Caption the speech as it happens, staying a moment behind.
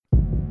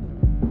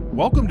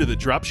Welcome to the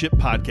Dropship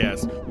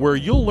Podcast, where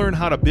you'll learn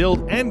how to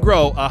build and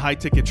grow a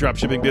high-ticket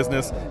dropshipping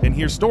business and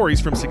hear stories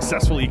from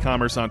successful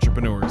e-commerce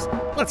entrepreneurs.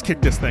 Let's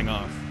kick this thing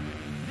off.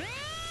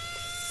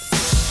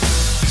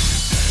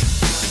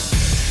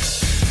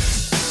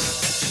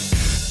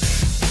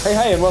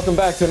 Hey, and welcome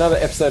back to another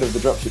episode of the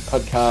Dropship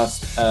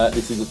Podcast.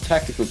 This is a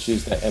Tactical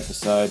Tuesday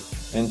episode,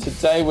 and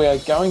today we are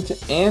going to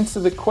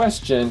answer the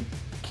question,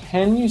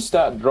 can you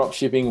start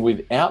dropshipping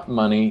without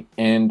money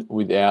and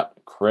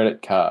without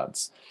credit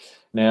cards?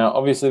 Now,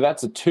 obviously,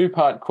 that's a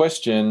two-part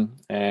question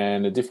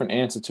and a different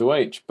answer to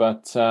each,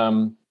 but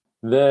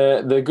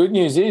the good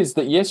news is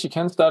that, yes, you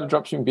can start a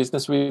dropshipping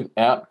business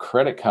without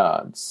credit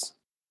cards.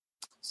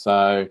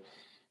 So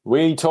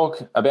we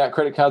talk about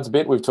credit cards a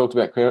bit. We've talked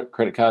about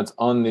credit cards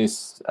on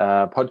this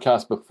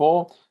podcast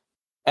before,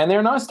 and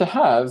they're nice to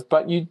have,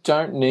 but you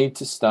don't need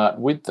to start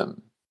with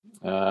them.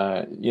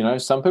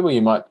 Some people,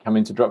 you might come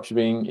into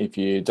dropshipping if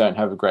you don't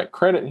have a great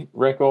credit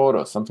record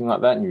or something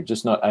like that, and you're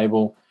just not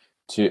able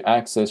to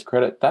access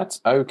credit.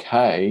 That's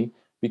okay,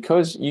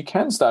 because you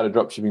can start a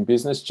dropshipping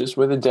business just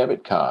with a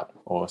debit card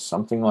or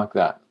something like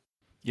that.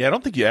 Yeah, I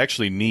don't think you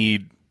actually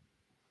need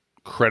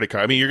credit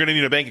card. I mean, you're going to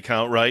need a bank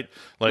account, right?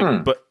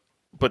 But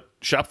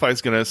Shopify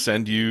is going to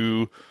send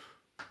you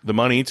the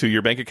money to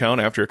your bank account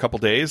after a couple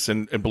days.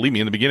 And believe me,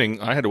 in the beginning,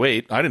 I had to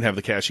wait. I didn't have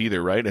the cash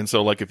either, right? And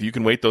so, if you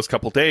can wait those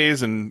couple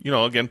days and,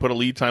 again, put a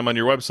lead time on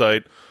your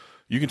website,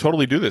 you can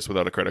totally do this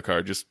without a credit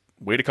card. Just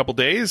wait a couple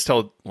days till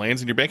it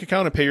lands in your bank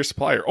account and pay your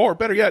supplier. Or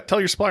better yet, tell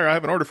your supplier, I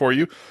have an order for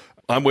you.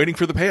 I'm waiting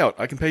for the payout.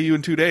 I can pay you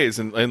in 2 days.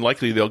 And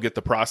likely they'll get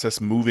the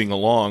process moving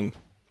along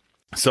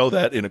so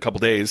that in a couple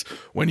days,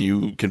 when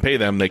you can pay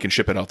them, they can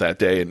ship it out that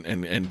day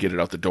and get it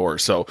out the door.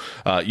 So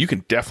you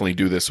can definitely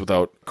do this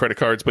without credit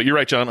cards. But you're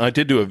right, John. I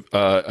did a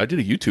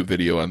YouTube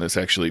video on this,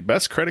 actually.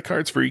 Best credit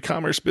cards for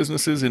e-commerce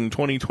businesses in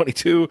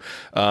 2022.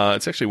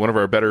 It's actually one of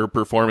our better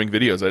performing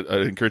videos.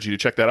 I encourage you to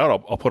check that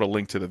out. I'll put a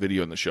link to the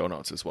video in the show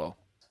notes as well.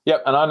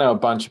 Yep, and I know a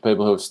bunch of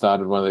people who have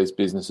started one of these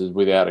businesses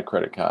without a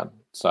credit card.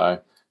 So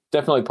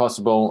definitely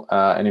possible.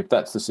 And if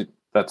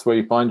that's where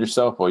you find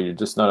yourself, or you're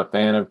just not a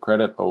fan of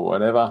credit or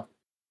whatever,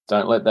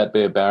 don't let that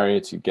be a barrier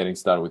to getting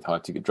started with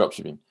high-ticket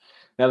dropshipping.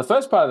 Now, the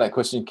first part of that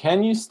question,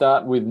 can you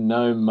start with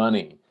no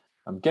money?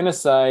 I'm going to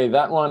say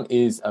that one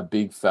is a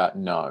big fat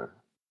no.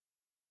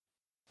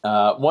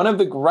 One of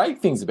the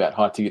great things about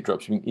high-ticket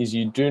dropshipping is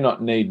you do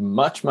not need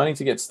much money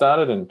to get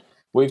started, and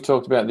we've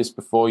talked about this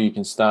before. You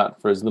can start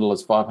for as little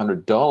as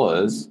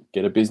 $500,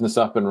 get a business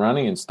up and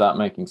running and start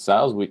making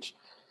sales, which,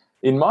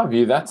 in my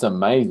view, that's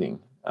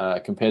amazing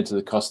compared to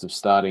the cost of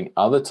starting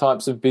other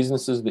types of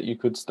businesses that you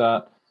could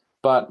start.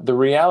 But the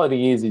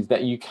reality is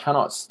that you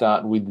cannot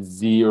start with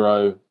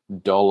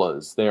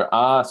 $0. There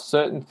are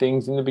certain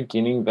things in the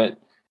beginning that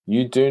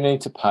you do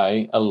need to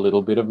pay a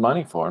little bit of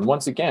money for. And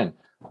once again,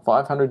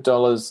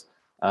 $500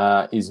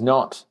 is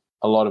not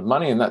a lot of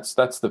money, and that's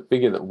the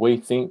figure that we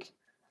think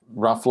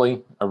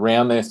roughly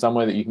around there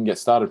somewhere that you can get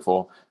started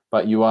for.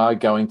 But you are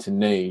going to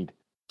need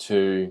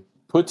to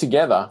put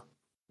together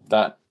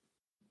that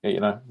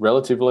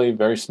relatively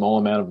very small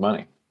amount of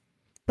money.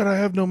 But I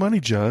have no money,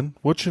 John.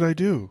 What should I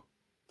do?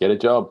 Get a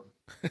job.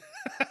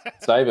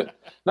 Save it.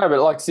 No,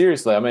 but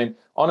seriously, I mean,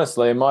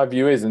 honestly, my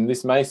view is, and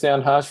this may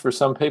sound harsh for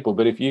some people,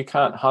 but if you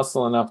can't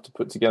hustle enough to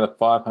put together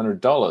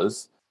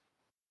 $500,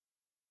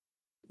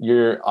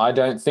 I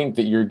don't think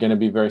that you're going to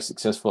be very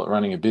successful at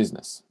running a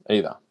business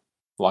either.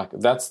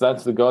 That's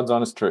the God's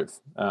honest truth.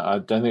 I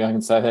don't think I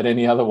can say that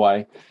any other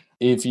way.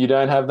 If you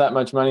don't have that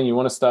much money and you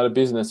want to start a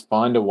business,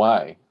 find a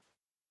way.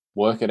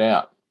 Work it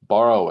out.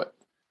 Borrow it.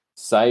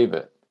 Save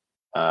it.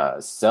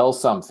 Sell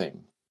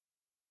something.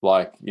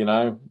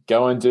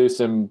 Go and do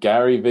some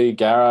Gary V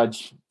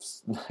garage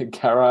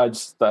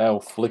style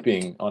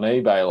flipping on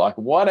eBay,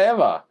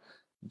 whatever.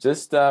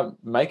 Just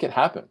make it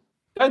happen.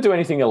 Don't do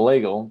anything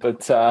illegal,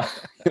 but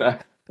I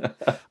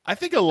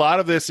think a lot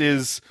of this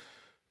is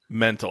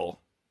mental,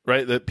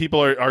 right? That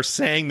people are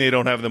saying they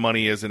don't have the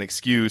money as an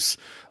excuse.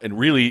 And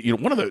really,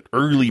 one of the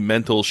early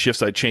mental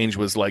shifts I changed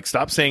was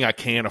stop saying I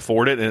can't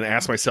afford it and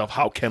ask myself,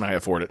 how can I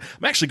afford it?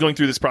 I'm actually going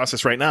through this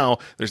process right now.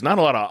 There's not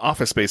a lot of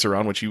office space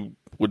around, which you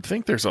would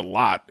think there's a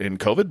lot in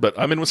COVID, but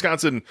I'm in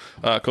Wisconsin.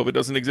 COVID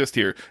doesn't exist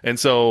here. And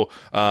so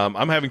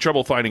I'm having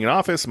trouble finding an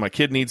office. My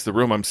kid needs the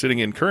room I'm sitting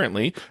in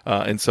currently.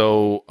 And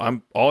so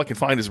all I can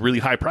find is really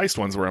high priced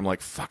ones where I'm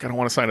like, fuck, I don't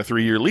want to sign a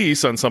 3-year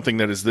lease on something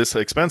that is this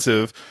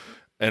expensive.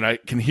 And I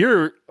can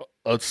hear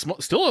there's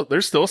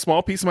still a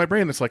small piece of my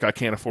brain that's like, I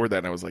can't afford that.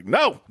 And I was like,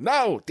 no,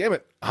 damn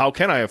it. How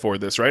can I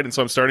afford this? Right. And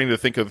so I'm starting to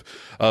think of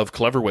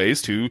clever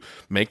ways to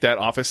make that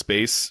office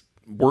space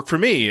work for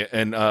me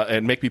and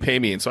make me pay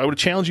me. And so I would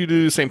challenge you to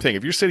do the same thing.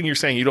 If you're sitting here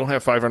saying you don't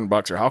have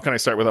 $500 or how can I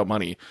start without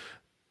money?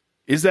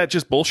 Is that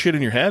just bullshit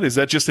in your head? Is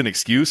that just an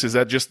excuse? Is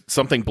that just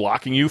something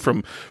blocking you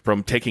from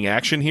taking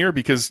action here?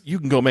 Because you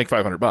can go make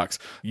 $500.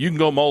 You can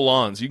go mow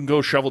lawns. You can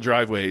go shovel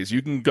driveways.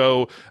 You can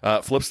go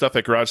flip stuff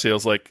at garage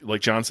sales, like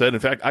John said. In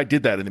fact, I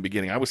did that in the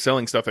beginning. I was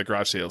selling stuff at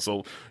garage sales.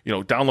 So,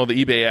 download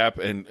the eBay app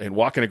and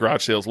walk into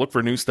garage sales, look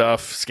for new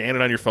stuff, scan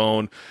it on your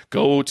phone,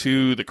 go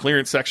to the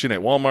clearance section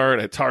at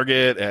Walmart, at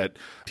Target, at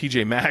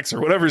TJ Maxx,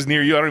 or whatever's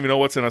near you. I don't even know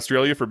what's in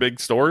Australia for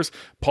big stores.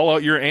 Pull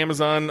out your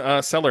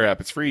Amazon seller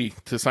app. It's free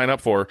to sign up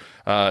for.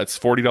 It's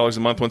 $40 a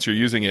month once you're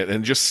using it,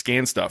 and just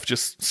scan stuff.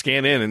 Just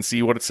scan in and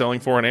see what it's selling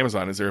for on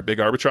Amazon. Is there a big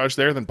arbitrage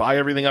there? Then buy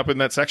everything up in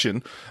that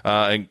section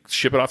and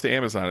ship it off to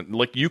Amazon.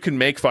 Like, you can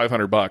make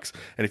 $500,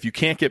 and if you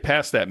can't get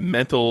past that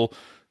mental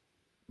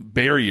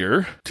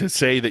barrier to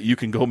say that you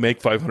can go make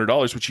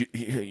 $500, which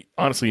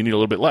honestly you need a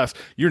little bit less,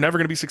 you're never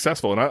going to be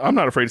successful. And I'm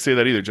not afraid to say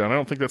that either, John. I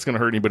don't think that's going to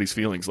hurt anybody's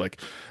feelings.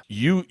 Like,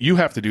 you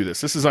have to do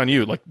this. This is on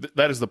you. Like,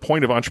 that is the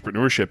point of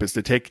entrepreneurship, is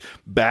to take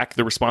back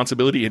the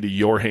responsibility into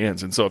your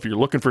hands. And so if you're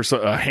looking for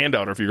a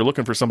handout, or if you're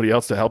looking for somebody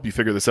else to help you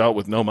figure this out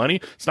with no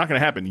money, it's not going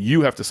to happen.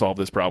 You have to solve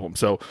this problem.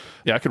 So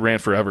yeah, I could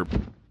rant forever.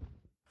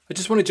 I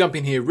just want to jump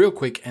in here real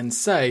quick and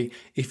say,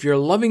 if you're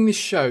loving this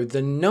show,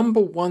 the number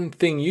one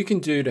thing you can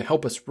do to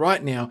help us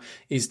right now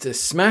is to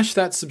smash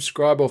that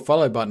subscribe or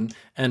follow button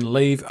and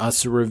leave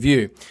us a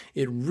review.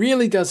 It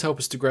really does help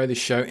us to grow this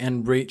show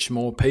and reach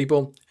more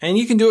people. And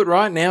you can do it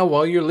right now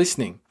while you're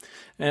listening.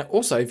 And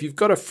also, if you've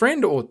got a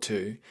friend or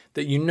two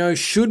that you know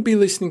should be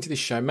listening to this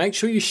show, make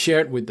sure you share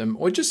it with them,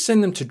 or just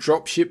send them to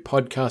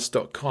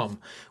dropshippodcast.com.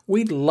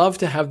 We'd love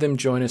to have them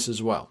join us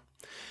as well.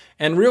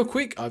 And real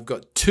quick, I've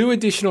got 2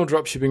 additional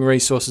dropshipping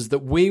resources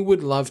that we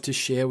would love to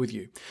share with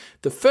you.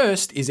 The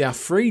first is our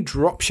free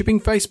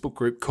dropshipping Facebook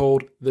group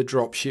called the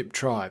Dropship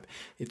Tribe.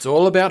 It's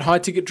all about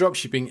high-ticket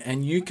dropshipping,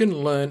 and you can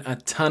learn a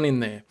ton in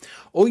there.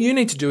 All you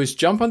need to do is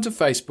jump onto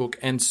Facebook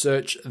and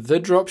search the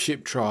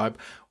Dropship Tribe,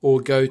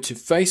 or go to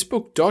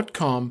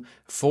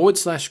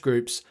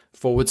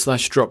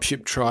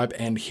facebook.com/groups/Dropship Tribe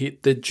and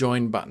hit the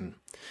join button.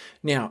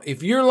 Now,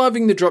 if you're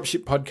loving the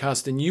Dropship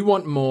podcast and you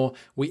want more,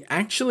 we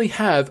actually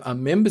have a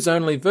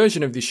members-only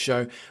version of this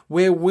show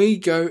where we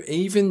go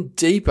even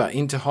deeper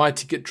into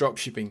high-ticket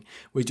dropshipping.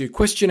 We do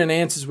question and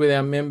answers with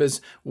our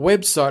members,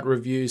 website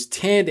reviews,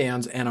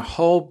 teardowns, and a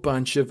whole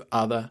bunch of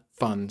other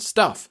fun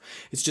stuff.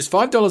 It's just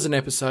 $5 an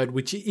episode,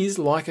 which is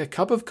like a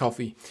cup of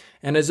coffee.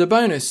 And as a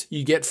bonus,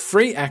 you get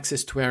free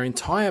access to our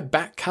entire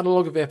back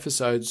catalogue of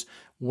episodes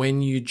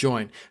when you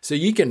join. So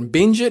you can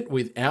binge it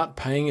without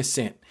paying a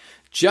cent.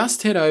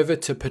 Just head over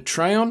to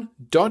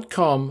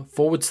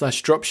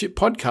patreon.com/dropship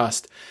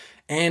podcast.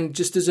 And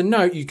just as a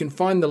note, you can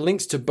find the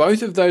links to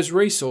both of those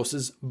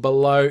resources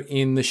below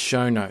in the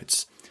show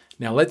notes.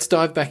 Now let's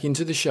dive back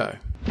into the show.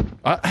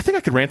 I think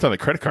I could rant on the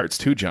credit cards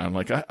too, John.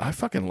 Like, I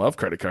fucking love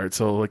credit cards.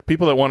 So like,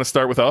 people that want to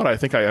start without, I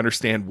think I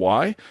understand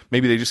why.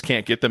 Maybe they just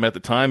can't get them at the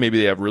time. Maybe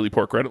they have really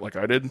poor credit like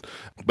I did.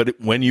 But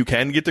when you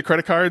can get the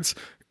credit cards,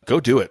 go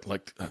do it.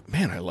 Like,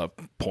 man, I love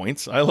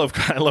points. I love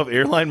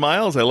airline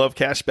miles. I love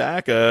cash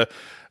back. Yeah,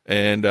 I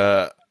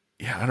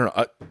don't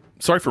know.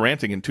 Sorry for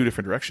ranting in 2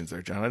 different directions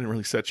there, John. I didn't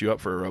really set you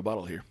up for a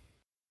rebuttal here.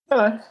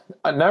 No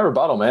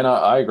rebuttal, man.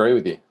 I agree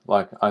with you.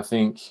 Like, I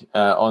think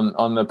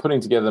on the putting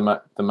together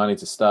the money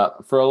to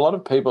start, for a lot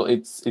of people,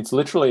 it's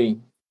literally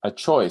a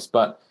choice.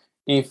 But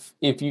if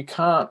you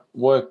can't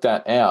work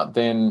that out,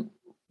 then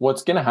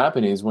what's going to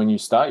happen is when you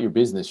start your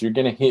business, you're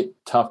going to hit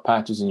tough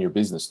patches in your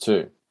business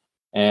too.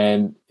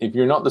 And if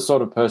you're not the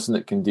sort of person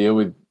that can deal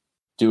with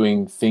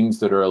doing things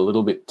that are a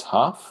little bit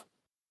tough,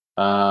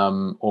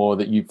 or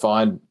that you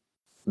find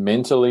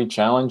mentally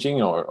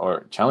challenging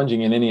or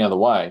challenging in any other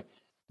way,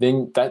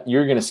 then that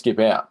you're going to skip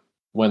out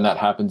when that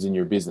happens in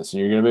your business, and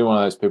you're going to be one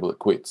of those people that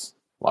quits.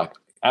 Like,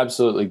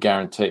 absolutely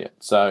guarantee it.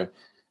 So,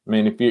 I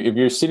mean, if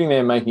you're sitting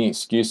there making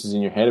excuses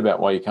in your head about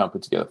why you can't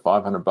put together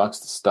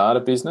 $500 to start a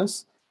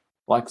business,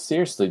 like,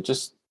 seriously,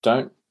 just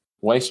don't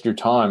waste your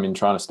time in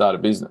trying to start a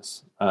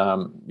business.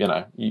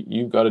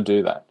 You've got to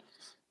do that.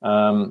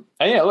 And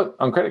yeah, look,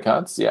 on credit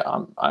cards, yeah,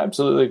 I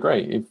absolutely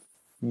agree. If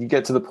you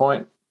get to the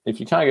point, if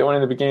you can't get one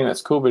in the beginning,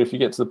 that's cool. But if you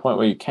get to the point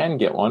where you can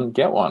get one,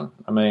 get one.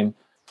 I mean,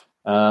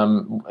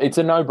 it's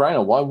a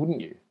no-brainer. Why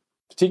wouldn't you?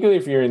 Particularly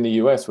if you're in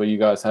the US, where you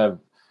guys have,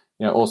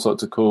 all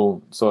sorts of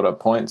cool sort of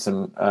points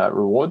and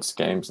reward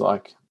schemes.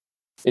 Like,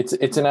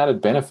 it's an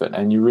added benefit,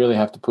 and you really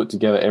have to put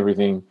together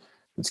everything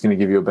that's going to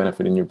give you a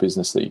benefit in your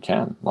business that you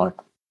can. Like,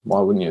 why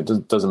wouldn't you?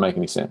 It doesn't make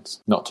any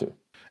sense not to.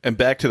 And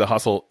back to the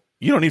hustle,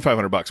 you don't need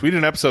 $500. We did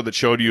an episode that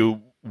showed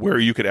you where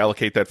you could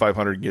allocate that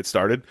 $500 and get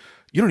started.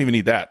 You don't even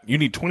need that. You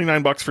need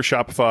 $29 for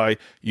Shopify.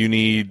 You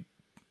need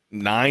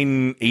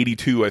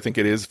 $9.82, I think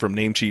it is, from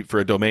Namecheap for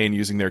a domain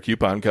using their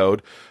coupon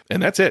code,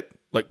 and that's it.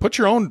 Like, put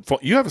your own phone.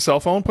 You have a cell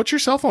phone, put your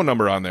cell phone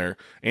number on there.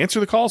 Answer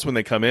the calls when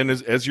they come in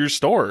as your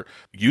store.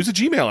 Use a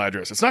Gmail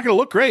address. It's not going to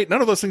look great.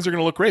 None of those things are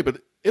going to look great,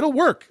 but it'll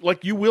work.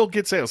 Like, you will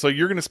get sales. So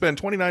you're going to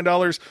spend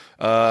 $29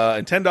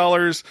 and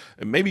 $10,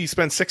 and maybe you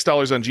spend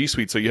 $6 on G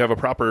Suite so you have a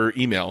proper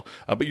email,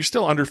 but you're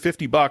still under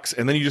 $50,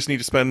 and then you just need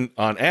to spend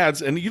on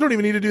ads, and you don't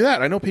even need to do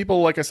that. I know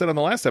people, like I said on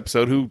the last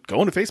episode, who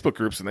go into Facebook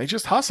groups and they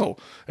just hustle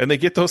and they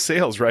get those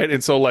sales, right?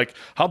 And so, like,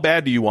 how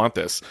bad do you want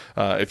this?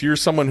 If you're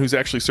someone who's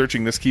actually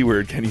searching this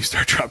keyword, can you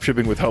start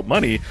dropshipping without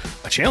money?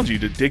 I challenge you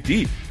to dig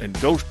deep and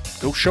go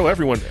show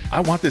everyone,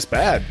 I want this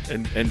bad,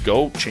 and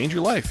go change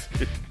your life.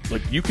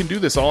 Like, you can do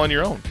this all on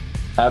your own.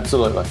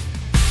 Absolutely.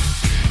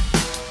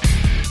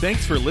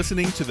 Thanks for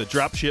listening to the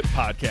Dropship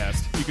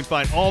Podcast. You can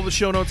find all the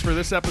show notes for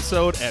this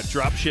episode at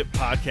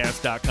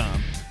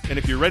dropshippodcast.com. And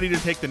if you're ready to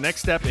take the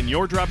next step in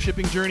your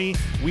dropshipping journey,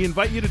 we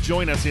invite you to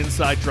join us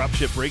inside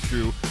Dropship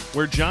Breakthrough,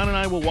 where John and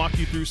I will walk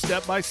you through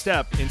step by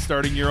step in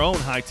starting your own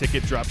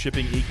high-ticket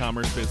dropshipping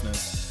e-commerce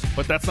business.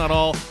 But that's not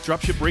all.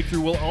 Dropship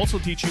Breakthrough will also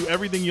teach you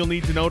everything you'll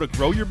need to know to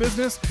grow your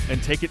business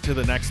and take it to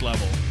the next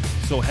level.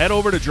 So head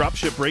over to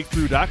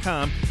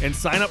dropshipbreakthrough.com and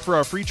sign up for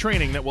our free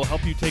training that will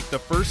help you take the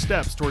first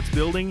steps towards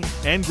building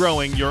and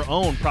growing your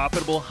own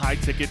profitable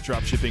high-ticket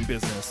dropshipping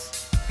business.